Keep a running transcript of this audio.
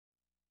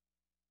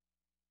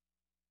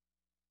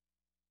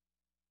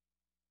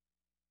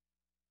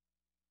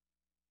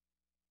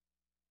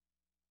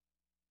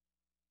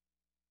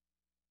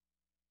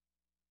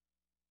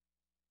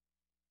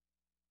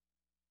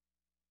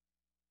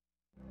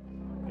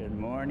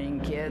morning,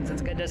 kids.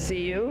 It's good to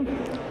see you.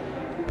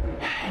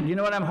 Do you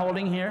know what I'm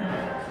holding here?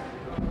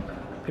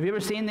 Have you ever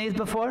seen these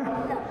before?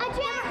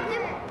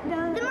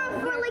 They're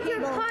for like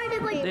your car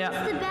to like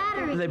boost the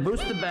batteries. They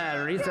boost the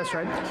batteries, that's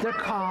right.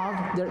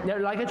 They're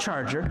like a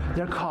charger.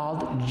 They're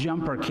called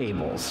jumper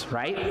cables,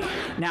 right?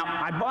 Now,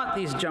 I bought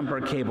these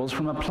jumper cables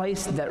from a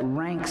place that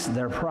ranks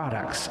their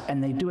products,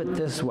 and they do it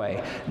this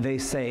way. They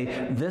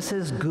say, this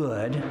is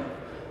good,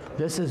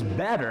 this is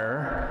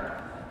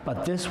better,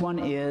 but this one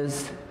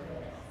is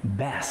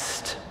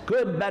best.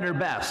 Good, better,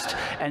 best.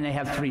 And they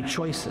have 3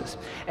 choices.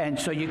 And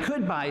so you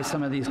could buy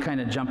some of these kind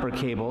of jumper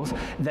cables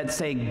that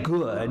say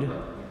good.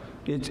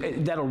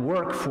 That'll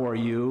work for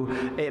you.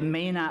 It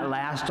may not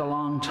last a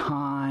long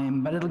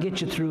time, but it'll get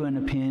you through in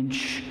a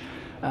pinch.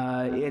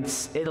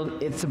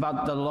 It's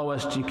about the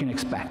lowest you can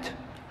expect,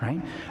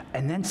 right?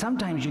 And then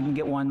sometimes you can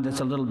get one that's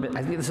a little bit,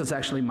 I think this is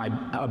actually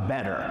a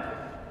better.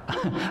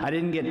 I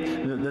didn't get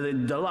the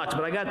deluxe,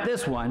 but I got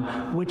this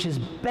one, which is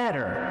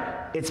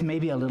better. It's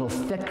maybe a little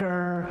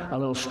thicker, a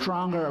little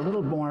stronger, a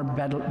little more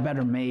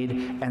better made,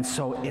 and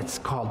so it's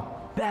called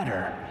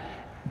better.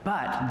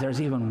 But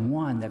there's even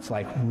one that's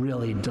like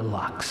really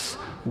deluxe,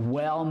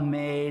 well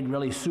made,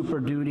 really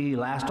super duty,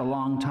 last a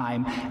long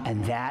time,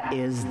 and that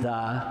is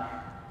the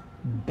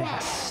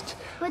best.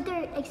 But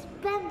they're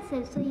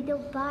expensive, so you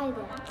don't buy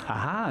them.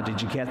 Aha,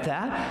 did you get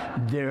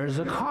that? There's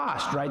a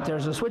cost, right?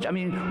 There's a switch. I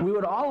mean, we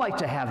would all like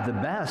to have the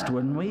best,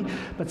 wouldn't we?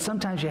 But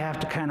sometimes you have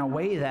to kind of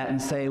weigh that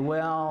and say,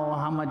 well,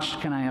 how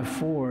much can I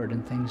afford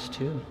and things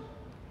too.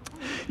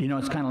 You know,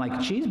 it's kind of like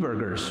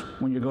cheeseburgers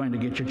when you're going to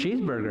get your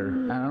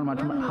cheeseburger. I don't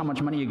know how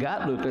much money you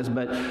got, Lucas,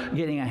 but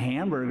getting a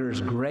hamburger is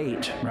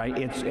great, right?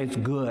 It's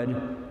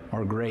good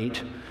or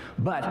great.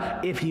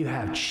 But if you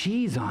have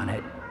cheese on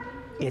it,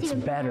 it's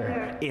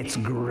better, it's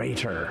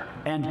greater.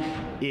 And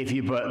if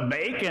you put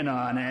bacon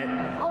on it,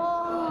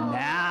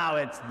 now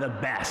it's the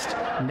best.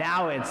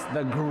 Now it's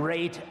the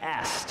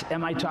greatest.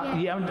 Am I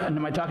talking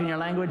your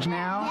language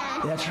now?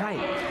 Yes. That's right.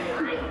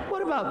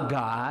 What about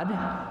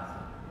God?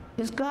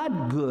 Is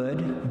God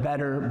good,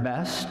 better,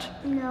 best?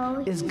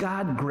 No. Is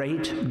God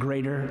great,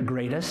 greater,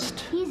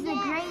 greatest? He's the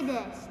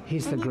greatest.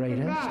 He's the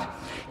greatest?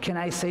 Can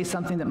I say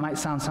something that might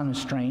sound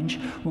strange?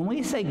 When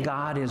we say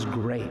God is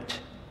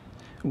great,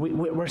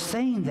 we're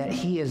saying that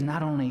he is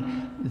not only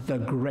the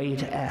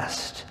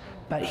greatest,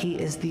 but he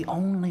is the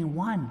only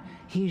one.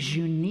 He's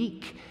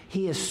unique.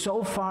 He is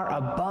so far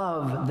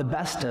above the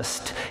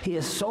bestest. He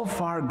is so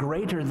far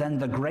greater than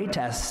the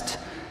greatest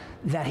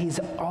that he's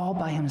all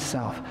by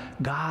himself.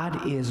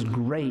 God is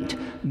great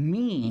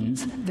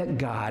means that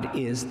God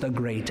is the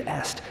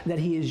greatest, that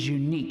he is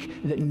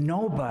unique, that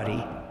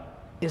nobody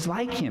is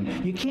like him.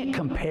 You can't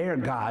compare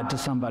God to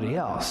somebody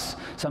else.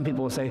 Some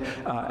people will say,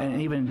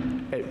 and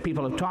even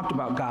people have talked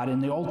about God in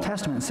the Old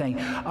Testament saying,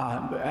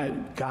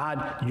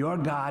 God, your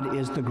God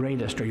is the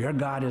greatest, or your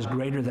God is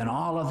greater than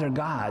all other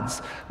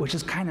gods, which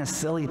is kind of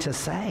silly to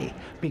say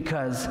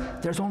because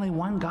there's only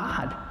one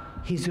God.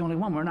 He's the only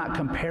one. We're not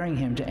comparing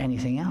him to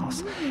anything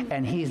else.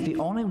 And he's the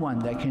only one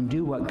that can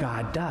do what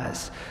God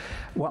does.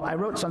 Well, I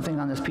wrote something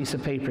on this piece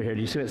of paper here.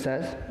 Do you see what it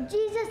says?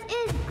 Jesus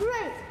is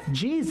great.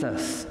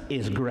 Jesus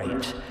is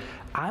great.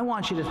 I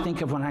want you to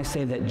think of when I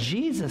say that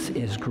Jesus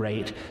is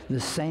great the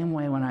same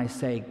way when I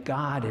say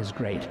God is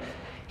great.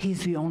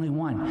 He's the only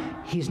one.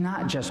 He's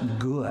not just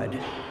good.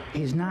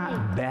 He's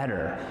not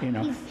better, you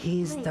know.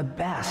 He's the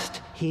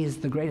best. He's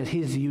the greatest.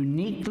 He's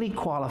uniquely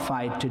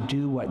qualified to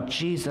do what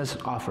Jesus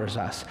offers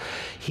us.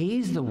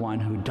 He's the one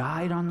who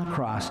died on the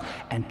cross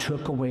and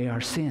took away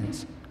our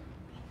sins.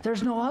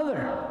 There's no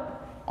other.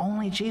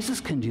 Only Jesus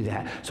can do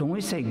that. So when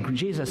we say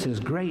Jesus is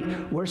great,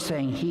 we're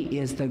saying he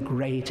is the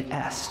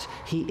greatest.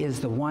 He is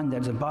the one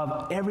that's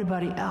above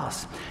everybody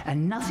else.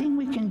 And nothing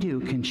we can do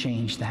can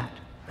change that.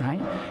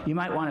 Right? You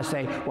might want to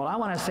say, well, I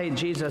want to say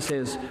Jesus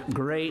is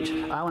great.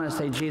 I want to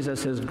say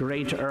Jesus is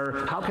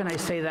greater. How can I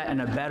say that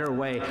in a better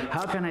way?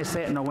 How can I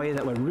say it in a way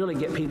that would really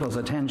get people's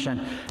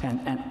attention?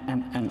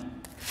 And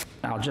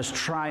I'll just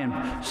try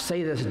and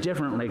say this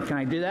differently. Can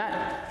I do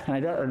that? Can I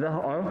do it?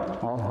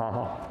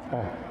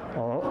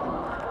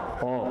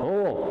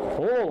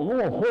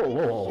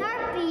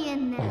 Sharpie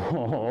in there.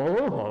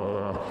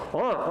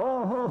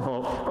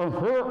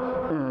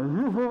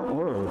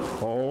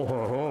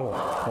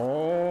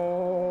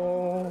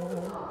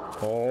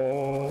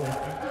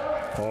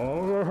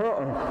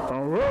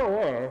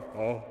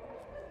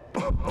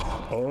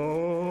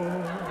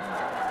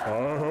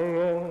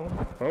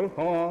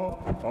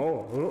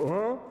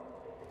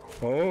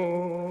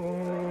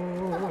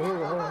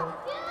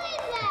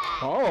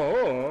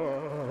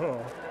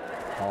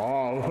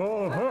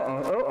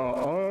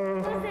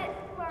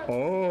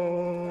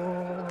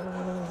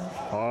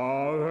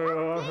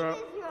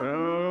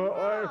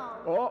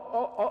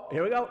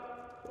 Here we go.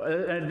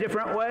 In a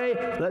different way.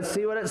 Let's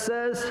see what it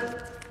says.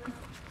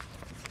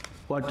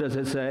 What does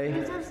it say?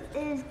 Jesus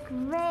is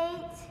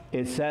great.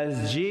 It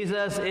says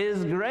Jesus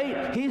is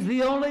great. He's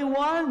the only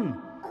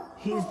one.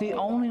 He's the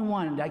only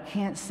one. I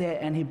can't say it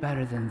any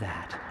better than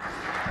that.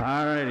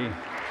 All righty.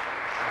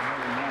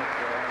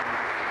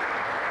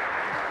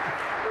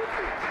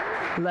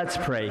 Let's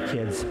pray,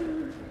 kids.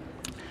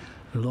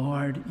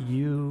 Lord,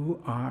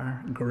 you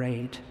are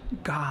great.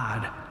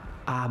 God,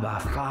 Abba,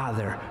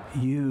 Father,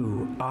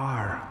 you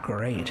are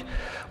great.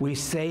 We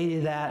say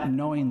that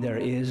knowing there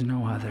is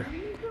no other.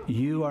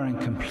 You are in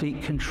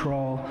complete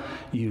control.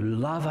 You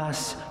love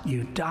us.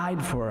 You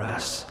died for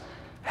us.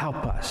 Help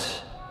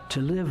us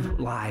to live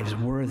lives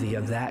worthy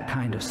of that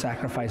kind of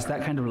sacrifice,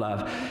 that kind of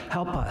love.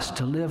 Help us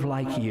to live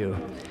like you.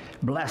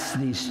 Bless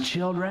these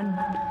children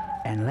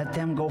and let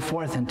them go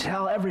forth and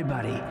tell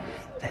everybody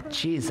that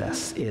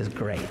Jesus is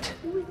great.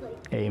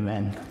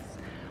 Amen.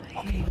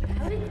 Okay.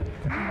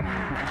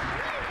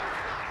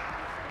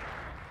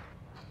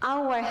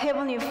 Our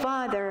Heavenly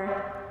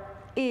Father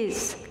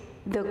is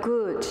the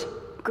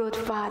good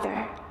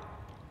Father.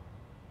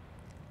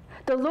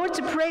 The Lord's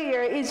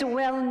Prayer is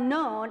well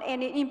known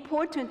and an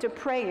important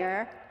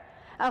prayer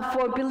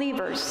for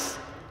believers.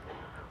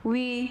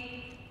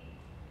 We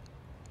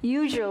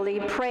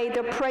usually pray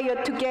the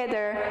prayer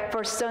together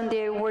for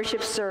Sunday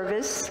worship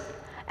service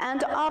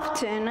and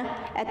often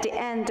at the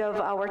end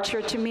of our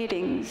church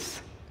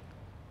meetings.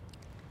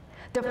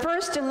 The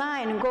first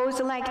line goes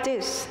like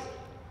this: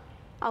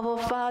 Our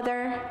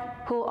Father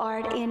who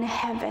art in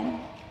heaven.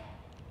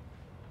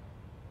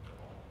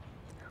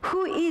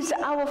 Who is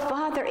our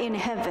Father in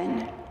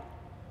heaven?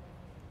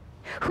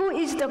 Who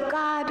is the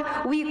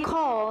God we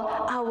call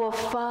our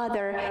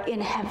Father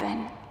in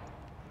heaven?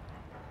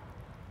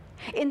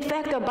 In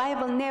fact, the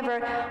Bible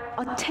never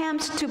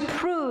attempts to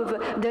prove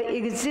the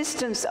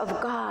existence of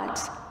God.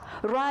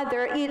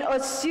 Rather, it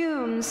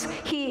assumes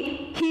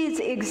his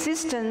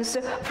existence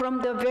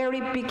from the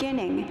very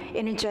beginning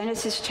in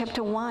Genesis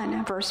chapter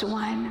 1, verse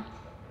 1.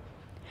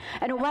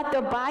 And what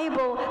the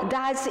Bible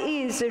does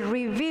is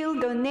reveal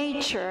the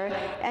nature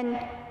and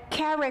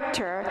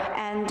character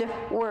and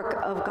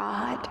work of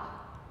God.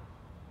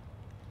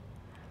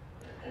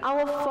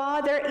 Our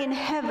Father in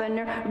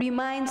heaven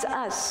reminds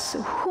us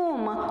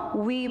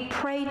whom we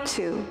pray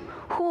to,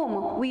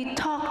 whom we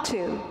talk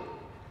to.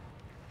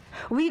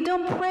 We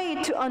don't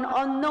pray to an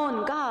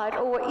unknown God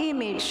or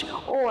image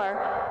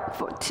or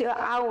to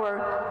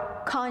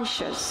our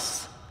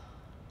conscience.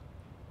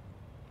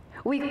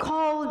 We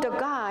call the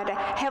God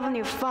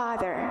Heavenly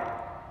Father.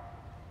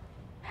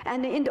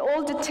 And in the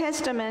Old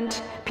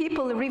Testament,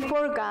 people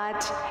refer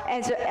God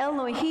as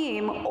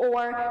Elohim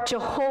or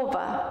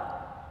Jehovah.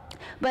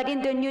 But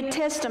in the New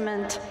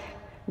Testament,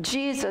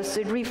 Jesus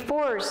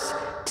refers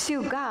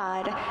to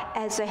God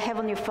as a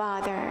Heavenly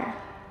Father.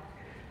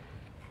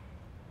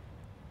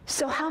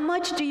 So how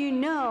much do you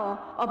know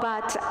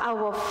about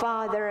our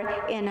Father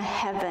in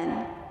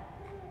heaven?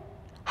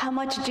 How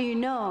much do you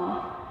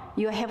know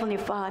your Heavenly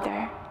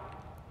Father?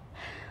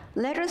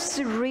 Let us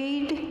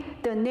read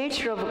the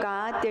nature of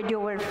God that you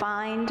will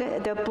find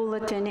the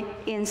bulletin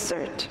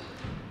insert.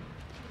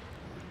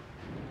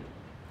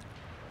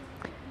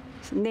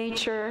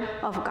 Nature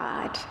of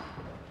God.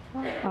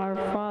 Our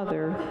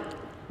Father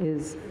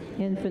is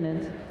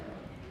infinite,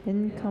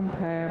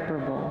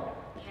 incomparable,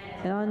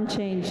 and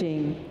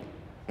unchanging.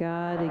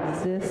 God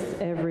exists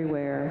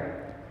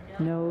everywhere,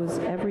 knows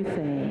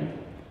everything,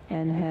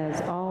 and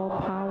has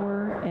all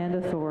power and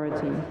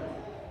authority.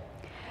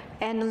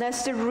 And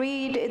let's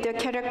read the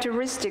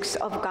characteristics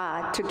of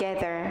God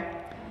together.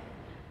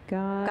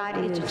 God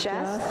is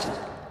just,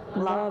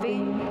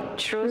 loving,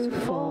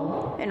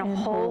 truthful, and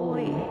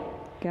holy.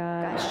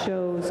 God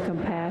shows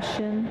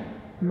compassion,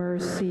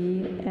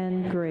 mercy,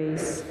 and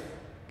grace.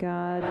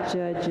 God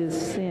judges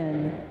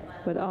sin,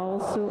 but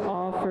also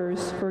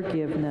offers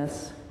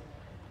forgiveness.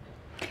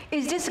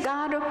 Is this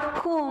God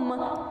whom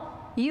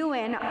you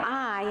and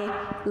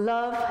I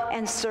love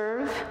and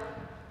serve?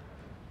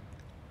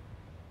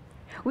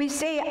 We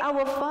say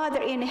our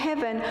Father in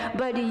heaven,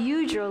 but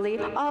usually,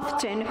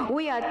 often,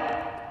 we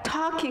are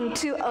talking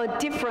to a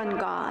different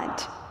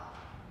God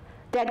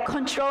that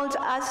controls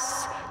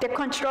us, that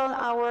controls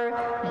our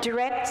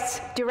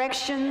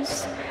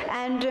directions,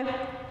 and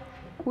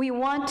we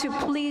want to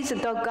please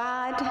the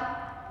God.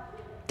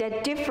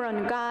 That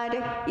different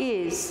God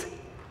is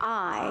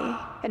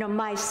I and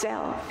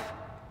myself.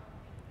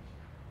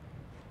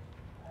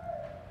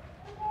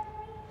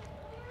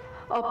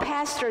 A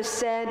pastor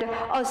said,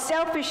 a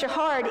selfish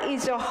heart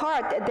is a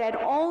heart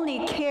that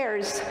only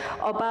cares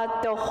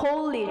about the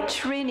Holy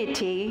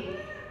Trinity,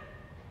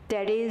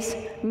 that is,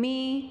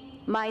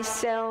 me,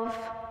 myself,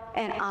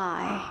 and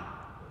I.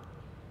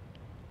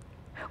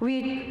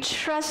 We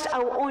trust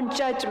our own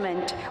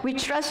judgment. We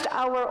trust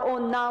our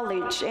own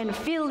knowledge and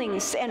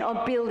feelings and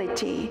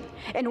ability.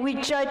 And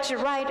we judge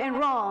right and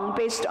wrong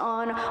based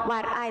on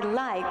what I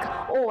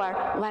like or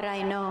what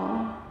I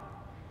know.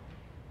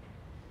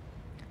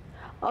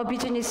 A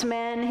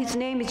businessman, his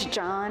name is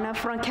John,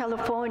 from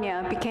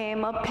California,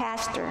 became a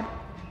pastor.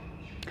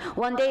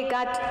 One day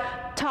God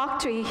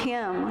talked to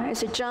him and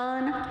said,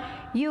 John,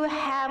 you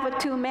have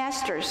 2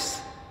 masters.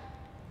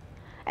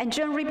 And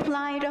John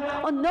replied,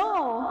 oh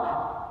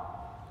no,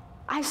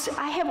 I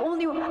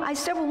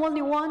serve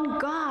only one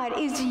God,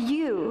 is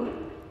you.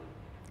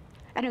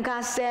 And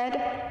God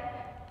said,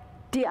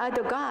 the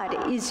other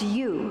God is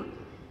you.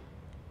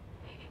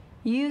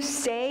 You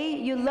say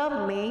you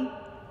love me,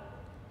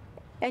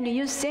 and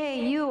you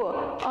say you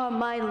are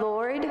my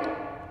Lord,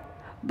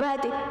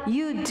 but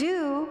you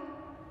do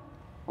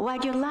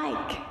what you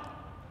like.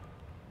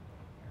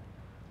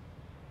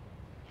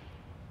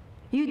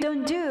 You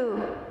don't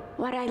do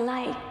what I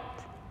like.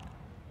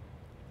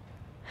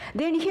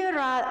 Then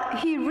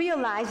he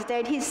realized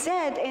that he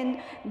said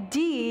and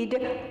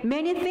did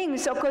many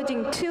things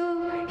according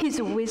to his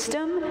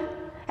wisdom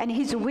and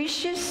his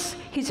wishes,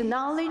 his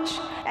knowledge,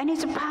 and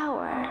his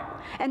power.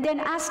 And then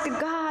asked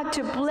God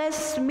to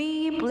bless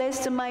me,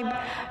 bless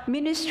my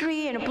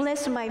ministry, and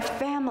bless my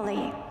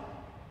family.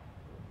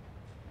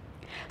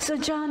 So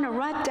John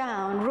wrote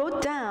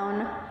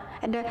down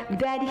and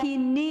that he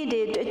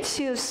needed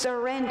to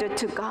surrender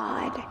to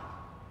God.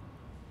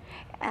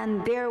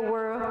 And there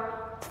were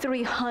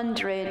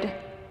 300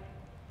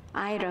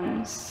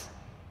 items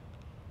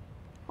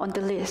on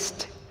the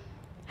list.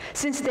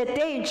 Since that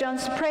day,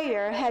 John's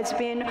prayer has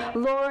been,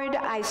 Lord,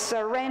 I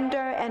surrender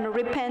and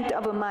repent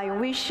of my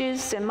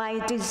wishes and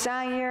my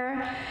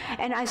desire,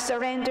 and I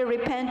surrender,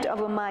 repent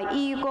of my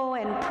ego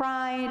and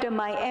pride, and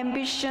my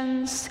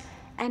ambitions,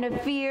 and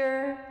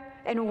fear,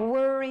 and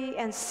worry,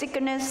 and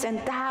sickness,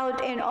 and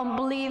doubt, and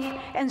unbelief,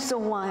 and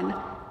so on.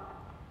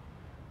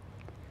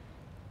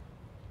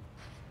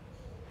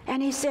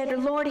 And he said,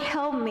 Lord,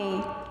 help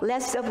me,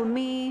 less of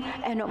me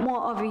and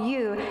more of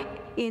you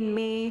in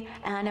me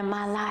and in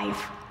my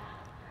life.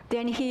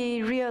 Then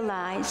he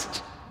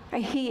realized,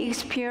 he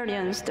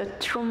experienced the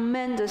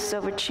tremendous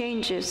of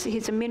changes,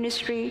 his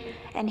ministry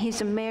and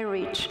his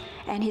marriage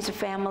and his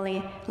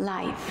family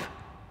life.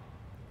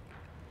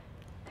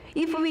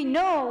 If we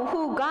know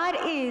who God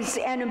is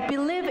and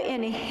believe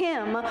in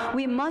Him,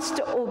 we must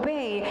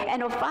obey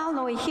and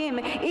follow Him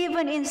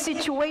even in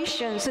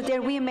situations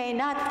that we may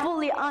not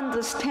fully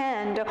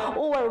understand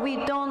or we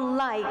don't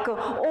like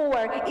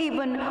or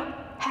even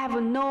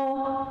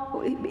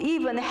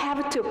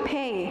have to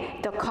pay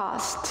the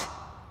cost.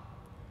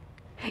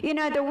 In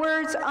other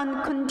words,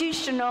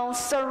 unconditional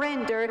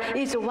surrender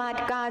is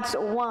what God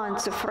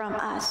wants from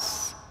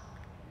us.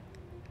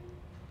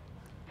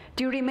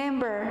 Do you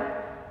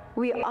remember?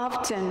 We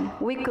often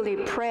weekly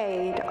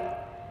prayed,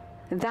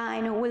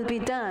 Thine will be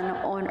done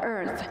on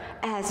earth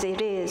as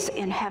it is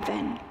in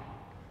heaven.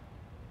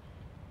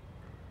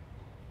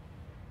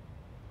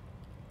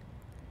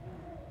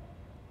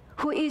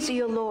 Who is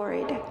your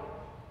Lord?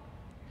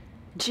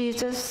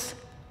 Jesus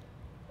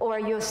or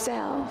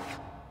yourself?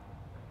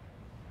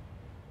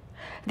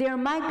 There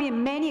might be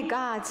many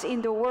gods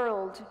in the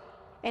world,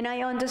 and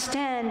I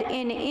understand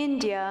in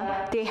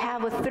India they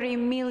have 3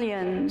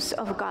 million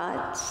of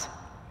gods.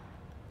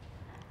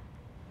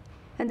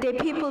 And the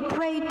people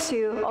pray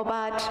to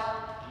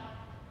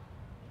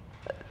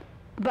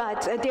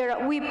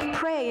we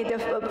pray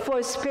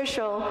for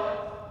special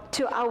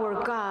to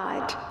our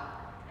God,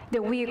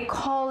 that we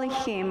call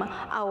Him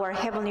our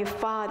Heavenly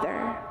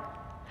Father.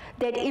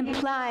 That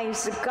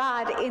implies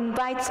God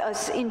invites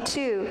us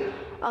into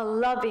a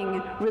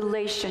loving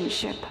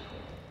relationship.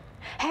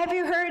 Have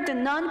you heard the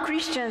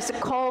non-Christians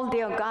call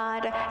their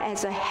God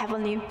as a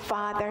Heavenly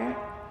Father?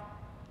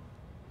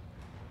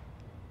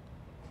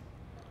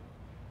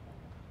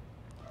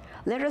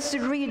 Let us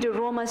read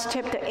Romans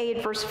chapter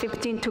 8, verse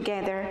 15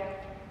 together.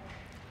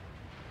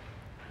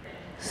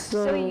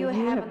 So you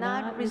have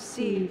not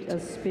received a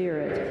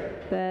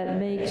spirit that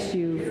makes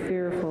you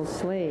fearful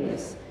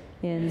slaves.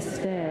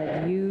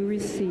 Instead, you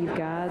received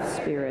God's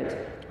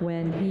Spirit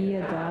when He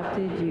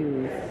adopted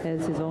you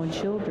as His own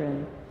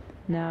children.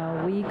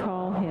 Now we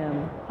call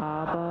Him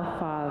Abba,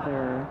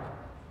 Father.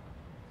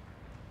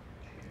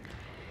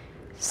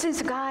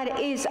 Since God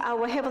is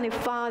our Heavenly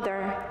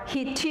Father,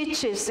 He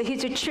teaches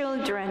His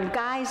children,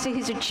 guides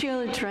His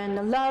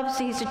children, loves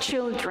His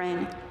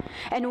children.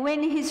 And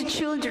when His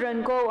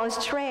children go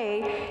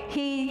astray,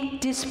 He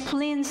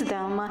disciplines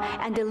them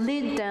and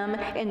leads them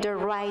in the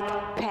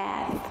right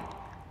path.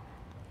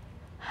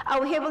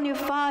 Our Heavenly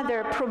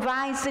Father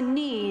provides a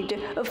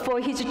need for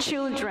His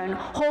children,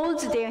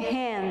 holds their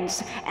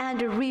hands, and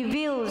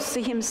reveals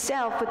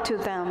Himself to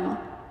them.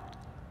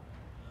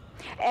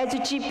 As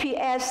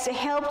GPS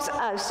helps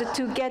us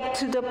to get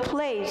to the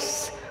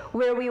place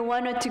where we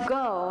wanted to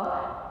go,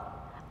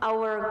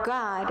 our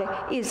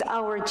God is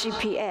our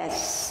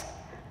GPS.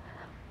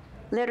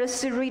 Let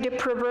us read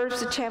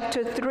Proverbs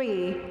chapter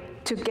 3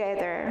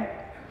 together.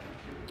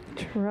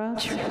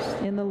 Trust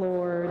in the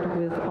Lord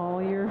with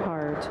all your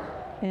heart,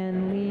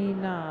 and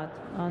lean not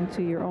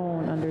unto your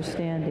own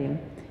understanding.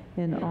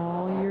 In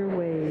all your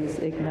ways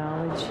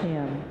acknowledge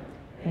Him,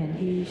 and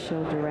He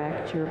shall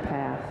direct your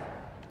path.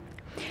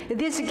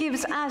 This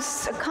gives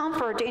us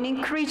comfort and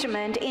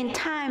encouragement in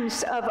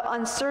times of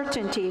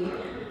uncertainty,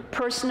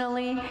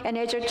 personally and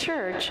as a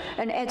church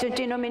and as a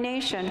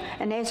denomination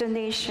and as a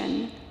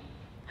nation.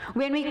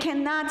 When we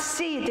cannot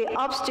see the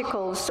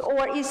obstacles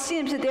or it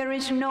seems there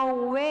is no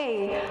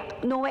way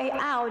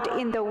out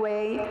in the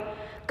way,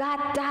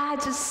 God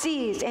does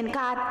see and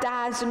God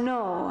does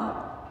know.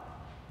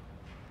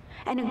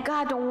 And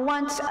God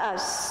wants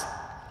us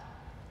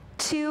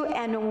to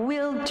and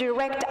will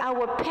direct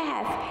our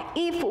path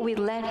if we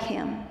let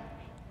Him.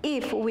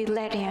 If we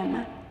let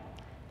Him.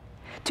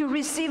 To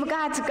receive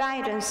God's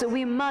guidance,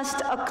 we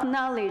must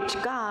acknowledge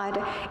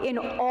God in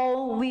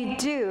all we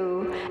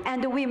do,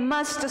 and we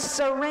must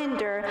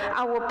surrender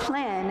our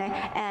plan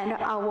and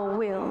our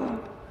will.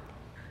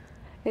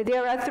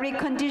 There are 3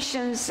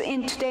 conditions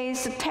in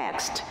today's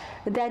text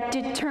that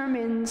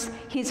determines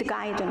His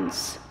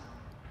guidance.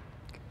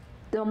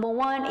 Number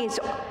 1 is,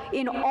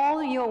 in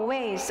all your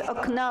ways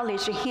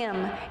acknowledge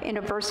Him, in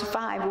verse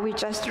 5 we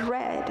just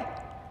read.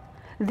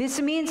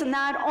 This means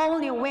not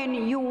only when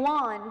you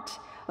want,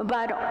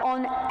 but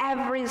on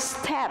every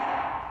step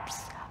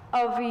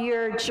of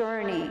your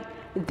journey.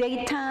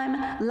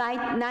 Daytime,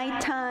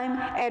 nighttime,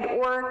 at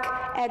work,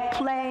 at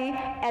play,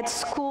 at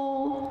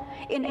school.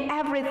 In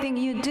everything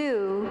you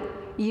do,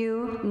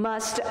 you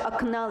must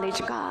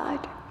acknowledge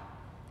God.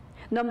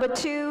 Number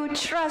 2,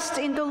 trust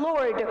in the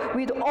Lord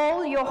with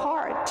all your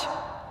heart.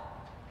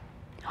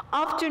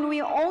 Often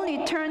we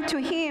only turn to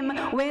Him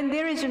when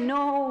there is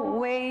no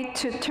way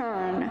to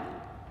turn,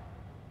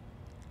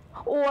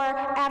 or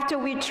after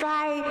we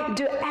try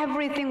do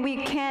everything we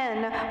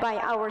can by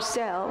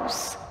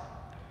ourselves.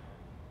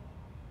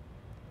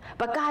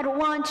 But God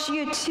wants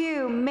you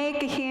to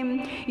make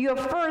Him your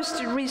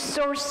first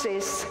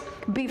resources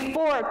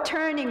before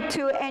turning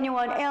to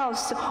anyone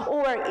else,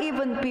 or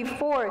even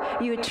before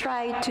you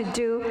try to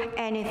do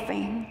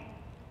anything.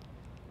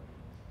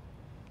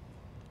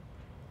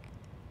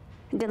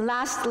 Then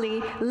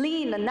lastly,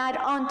 lean not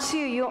unto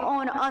your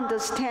own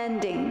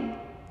understanding.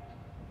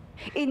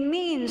 It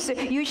means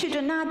you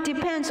should not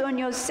depend on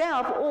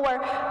yourself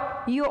or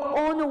your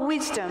own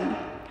wisdom,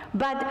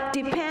 but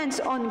depends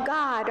on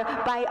God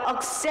by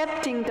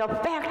accepting the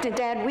fact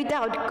that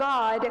without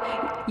God,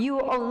 you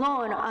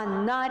alone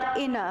are not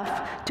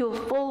enough to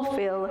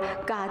fulfill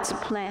God's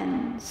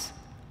plans.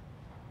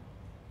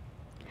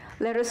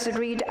 Let us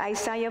read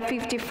Isaiah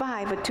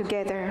 55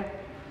 together.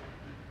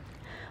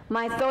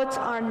 My thoughts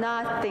are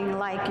nothing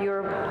like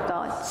your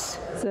thoughts,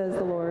 says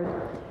the Lord,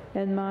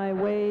 and my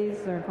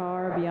ways are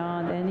far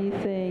beyond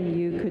anything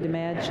you could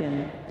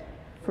imagine.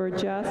 For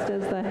just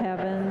as the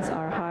heavens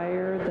are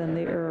higher than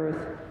the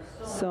earth,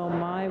 so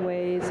my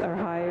ways are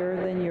higher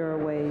than your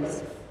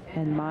ways,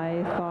 and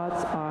my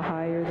thoughts are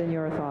higher than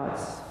your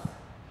thoughts.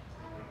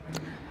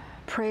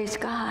 Praise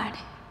God.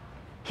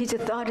 His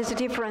thought is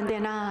different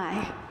than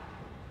I.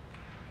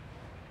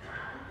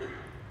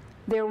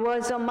 There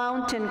was a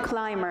mountain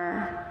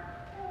climber,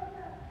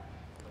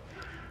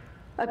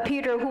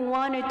 Peter, who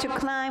wanted to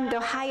climb the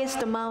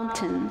highest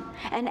mountain.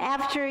 And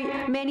after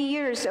many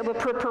years of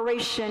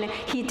preparation,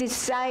 he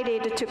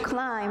decided to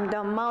climb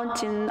the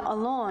mountain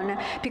alone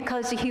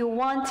because he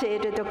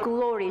wanted the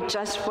glory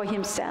just for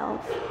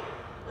himself.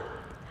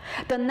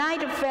 The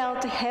night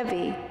felt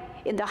heavy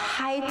in the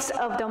heights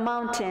of the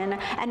mountain,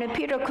 and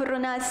Peter could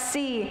not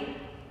see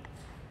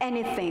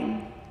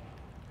anything.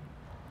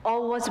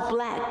 All was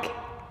black,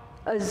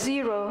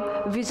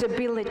 zero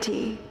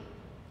visibility.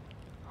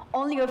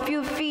 Only a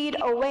few feet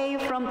away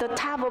from the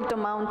top of the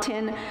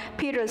mountain,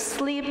 Peter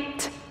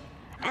slipped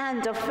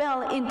and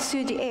fell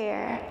into the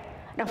air,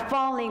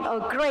 falling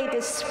at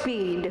great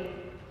speed.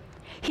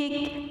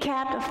 He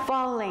kept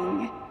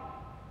falling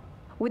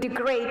with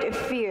great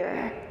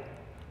fear.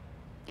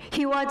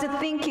 He was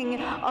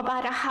thinking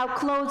about how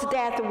close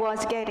death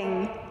was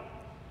getting,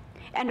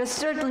 and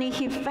certainly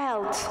he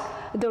felt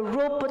the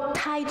rope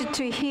tied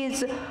to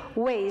his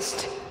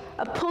waist,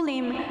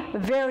 pulling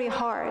very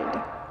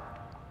hard.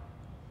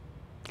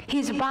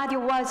 His body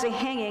was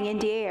hanging in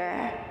the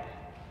air,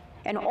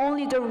 and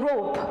only the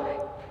rope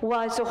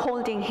was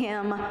holding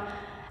him.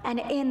 And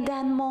in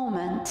that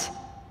moment,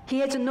 he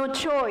had no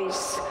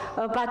choice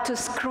but to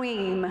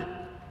scream,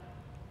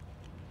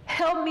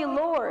 "Help me,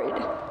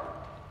 Lord!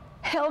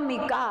 Help me,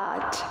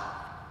 God!"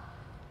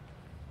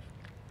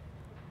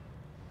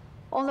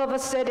 All of a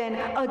sudden,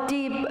 a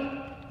deep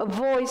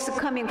voice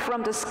coming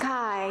from the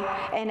sky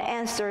and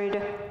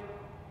answered,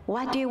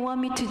 "What do you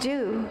want me to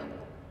do?"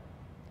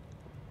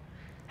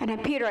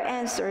 And Peter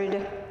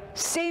answered,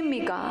 "Save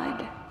me,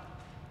 God."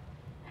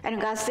 And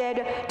God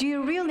said, "Do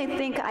you really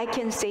think I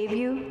can save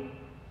you?"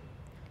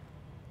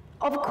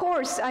 "Of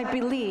course I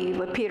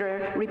believe,"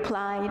 Peter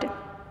replied.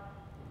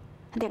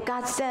 And then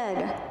God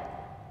said,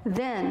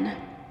 "Then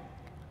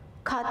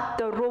cut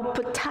the rope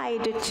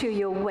tied to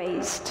your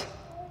waist."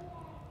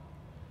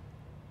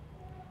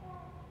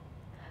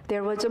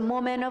 There was a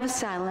moment of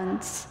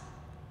silence,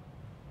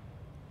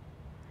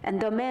 and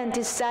the man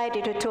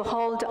decided to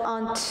hold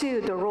on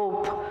to the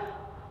rope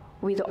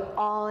with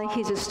all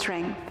his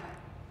strength.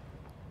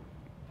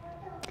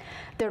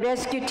 The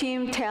rescue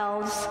team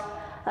tells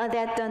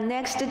that the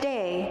next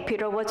day,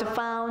 Peter was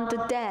found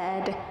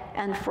dead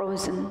and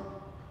frozen,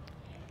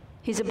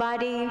 his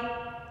body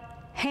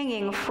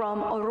hanging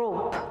from a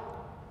rope,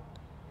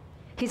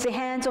 his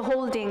hands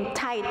holding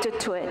tight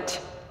to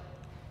it,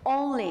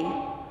 only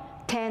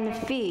 10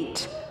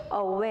 feet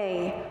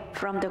away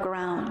from the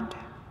ground.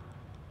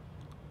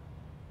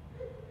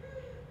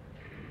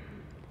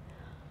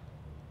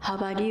 How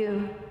about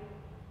you?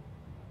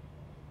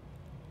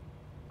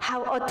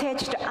 How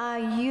attached are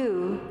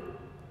you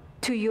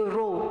to your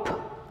rope?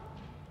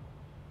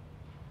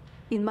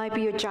 It might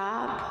be your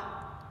job,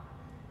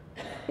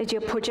 it's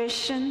your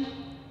possession,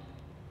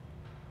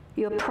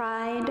 your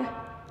pride,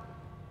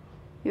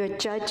 your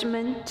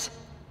judgment,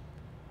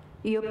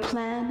 your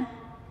plan,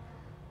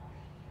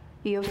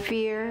 your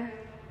fear,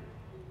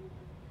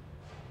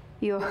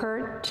 your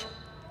hurt.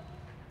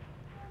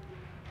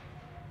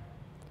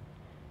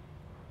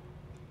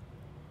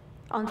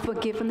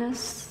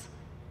 Unforgiveness.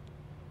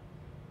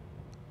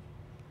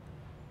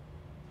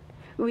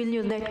 Will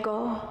you let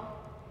go?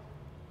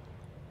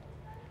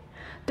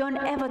 Don't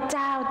ever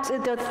doubt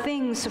the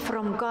things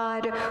from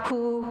God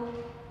who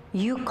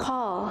you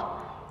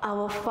call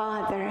our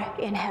Father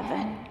in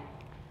heaven.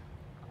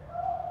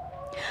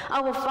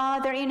 Our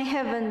Father in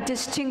heaven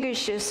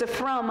distinguishes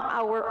from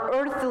our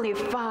earthly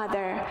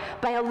father,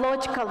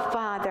 biological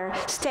father,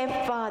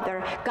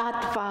 stepfather,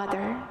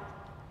 godfather.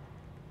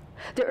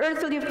 The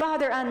earthly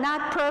father are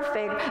not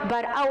perfect,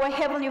 but our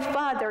heavenly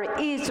Father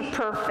is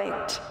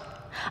perfect.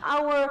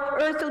 Our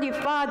earthly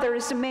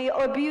fathers may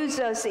abuse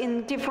us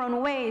in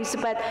different ways,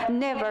 but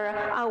never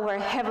our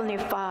heavenly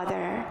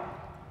Father.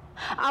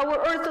 Our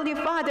earthly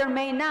father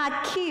may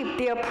not keep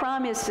their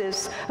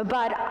promises,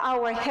 but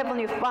our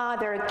heavenly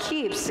Father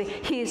keeps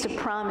his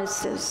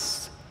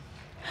promises.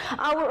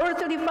 Our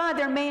earthly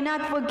father may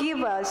not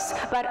forgive us,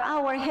 but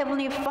our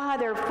heavenly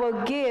Father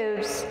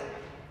forgives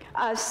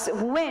us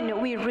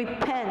when we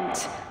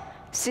repent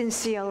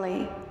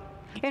sincerely.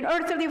 An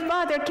earthly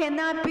father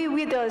cannot be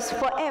with us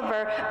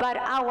forever, but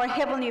our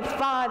heavenly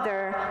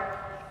Father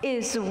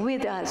is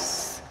with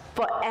us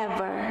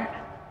forever.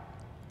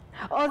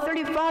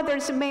 Earthly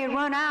fathers may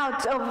run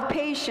out of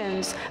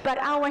patience, but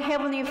our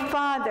heavenly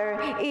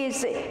Father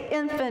is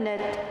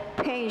infinitely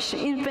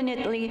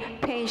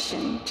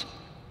patient.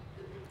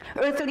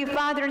 Earthly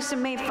fathers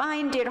may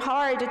find it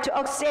hard to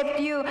accept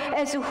you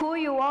as who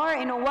you are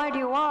and what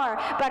you are,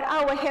 but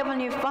our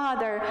heavenly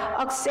Father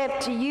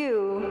accepts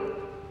you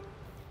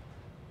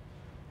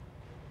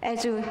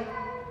as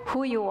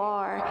who you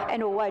are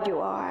and what you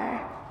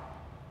are.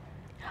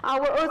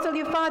 Our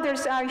earthly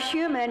fathers are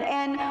human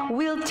and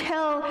will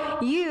tell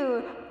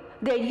you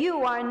that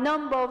you are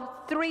number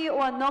 3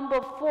 or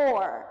number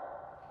 4.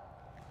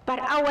 But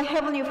our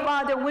heavenly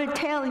Father will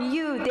tell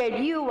you that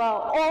you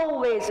are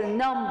always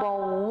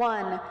number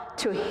 1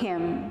 to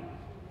Him.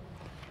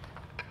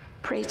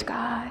 Praise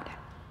God.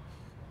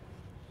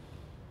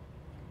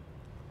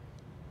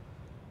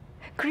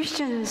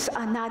 Christians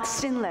are not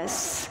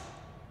sinless.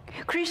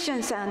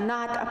 Christians are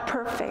not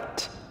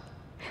perfect.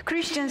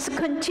 Christians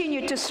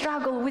continue to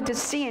struggle with the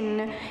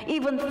sin,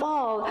 even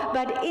fall,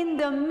 but in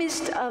the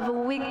midst of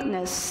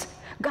weakness,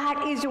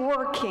 God is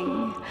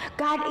working,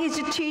 God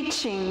is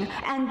teaching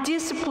and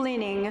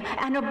disciplining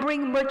and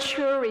bring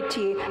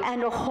maturity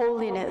and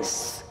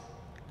holiness.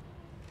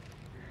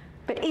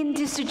 But in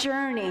this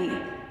journey,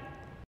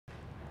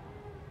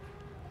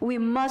 we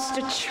must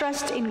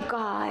trust in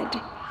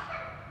God,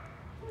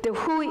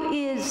 who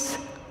is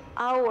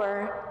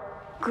our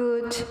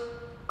good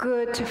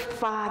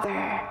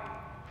Father,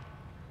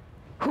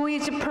 who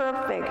is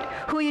perfect,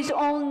 who is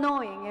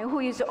all-knowing, and who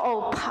is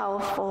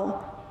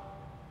all-powerful.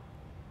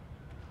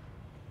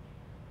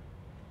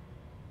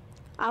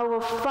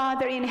 Our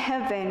Father in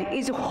heaven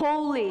is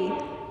holy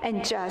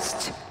and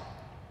just.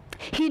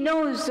 He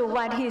knows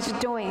what He's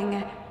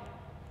doing.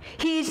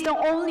 He is the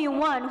only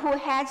one who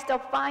has the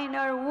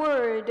final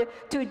word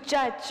to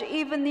judge,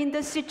 even in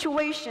the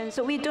situations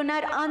we do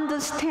not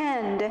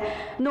understand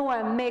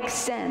nor make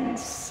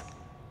sense.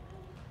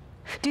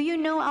 Do you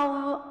know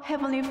our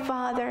Heavenly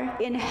Father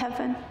in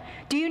heaven?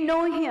 Do you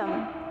know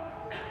Him?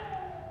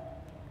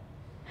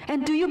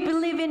 And do you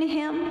believe in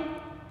Him?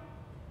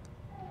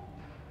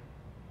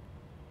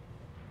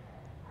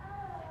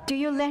 Do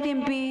you let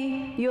Him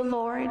be your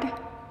Lord?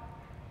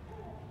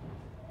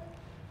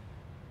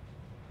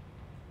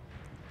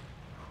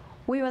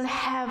 We will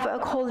have a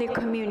Holy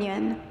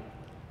Communion.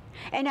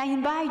 And I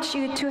invite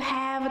you to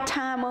have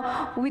time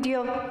with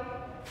your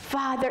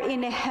Father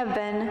in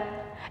heaven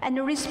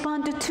and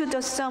respond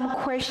to some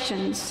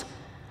questions.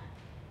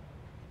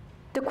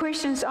 The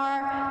questions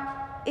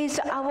are, is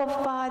our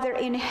Father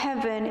in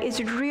heaven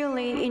is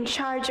really in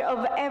charge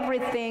of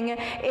everything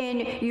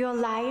in your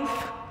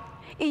life,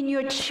 in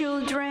your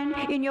children,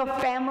 in your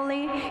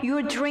family,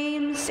 your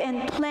dreams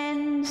and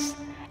plans,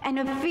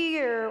 and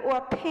fear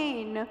or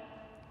pain,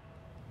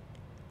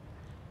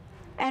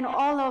 and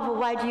all of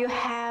what you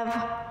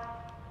have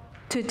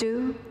to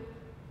do?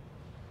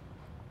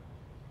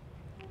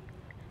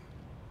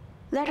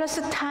 Let us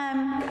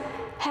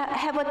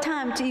have a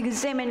time to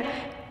examine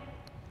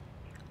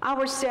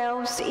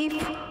ourselves if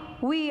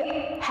we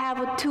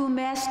have two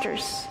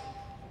masters,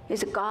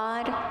 is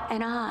God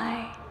and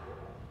I.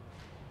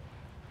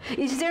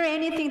 Is there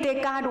anything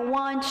that God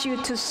wants you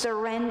to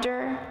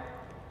surrender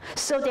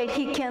so that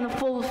He can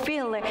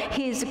fulfill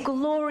His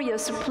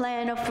glorious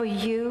plan for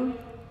you?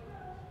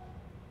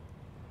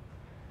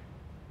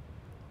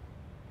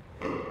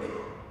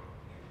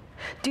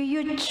 Do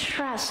you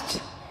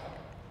trust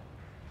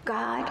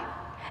God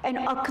and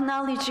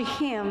acknowledge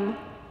Him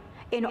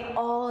in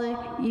all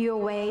your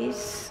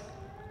ways?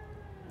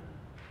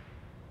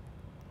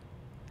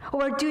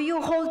 Or do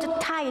you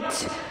hold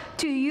tight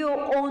to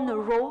your own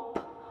rope,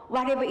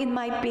 whatever it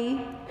might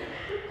be?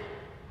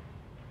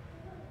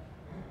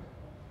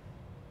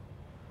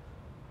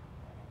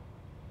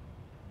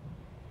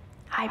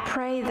 I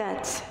pray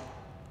that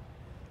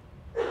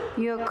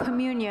your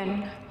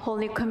communion,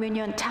 Holy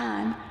Communion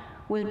time,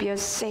 will be a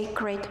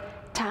sacred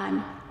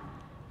time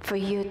for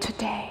you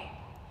today.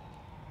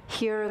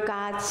 Hear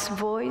God's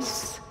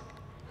voice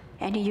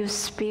and you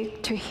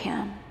speak to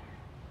Him.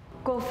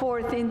 Go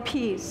forth in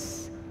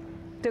peace.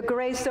 The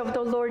grace of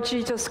the Lord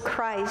Jesus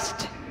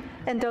Christ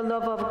and the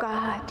love of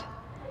God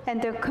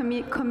and the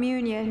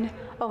communion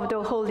of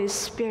the Holy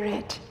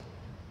Spirit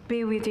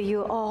be with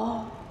you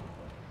all.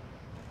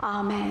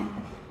 Amen.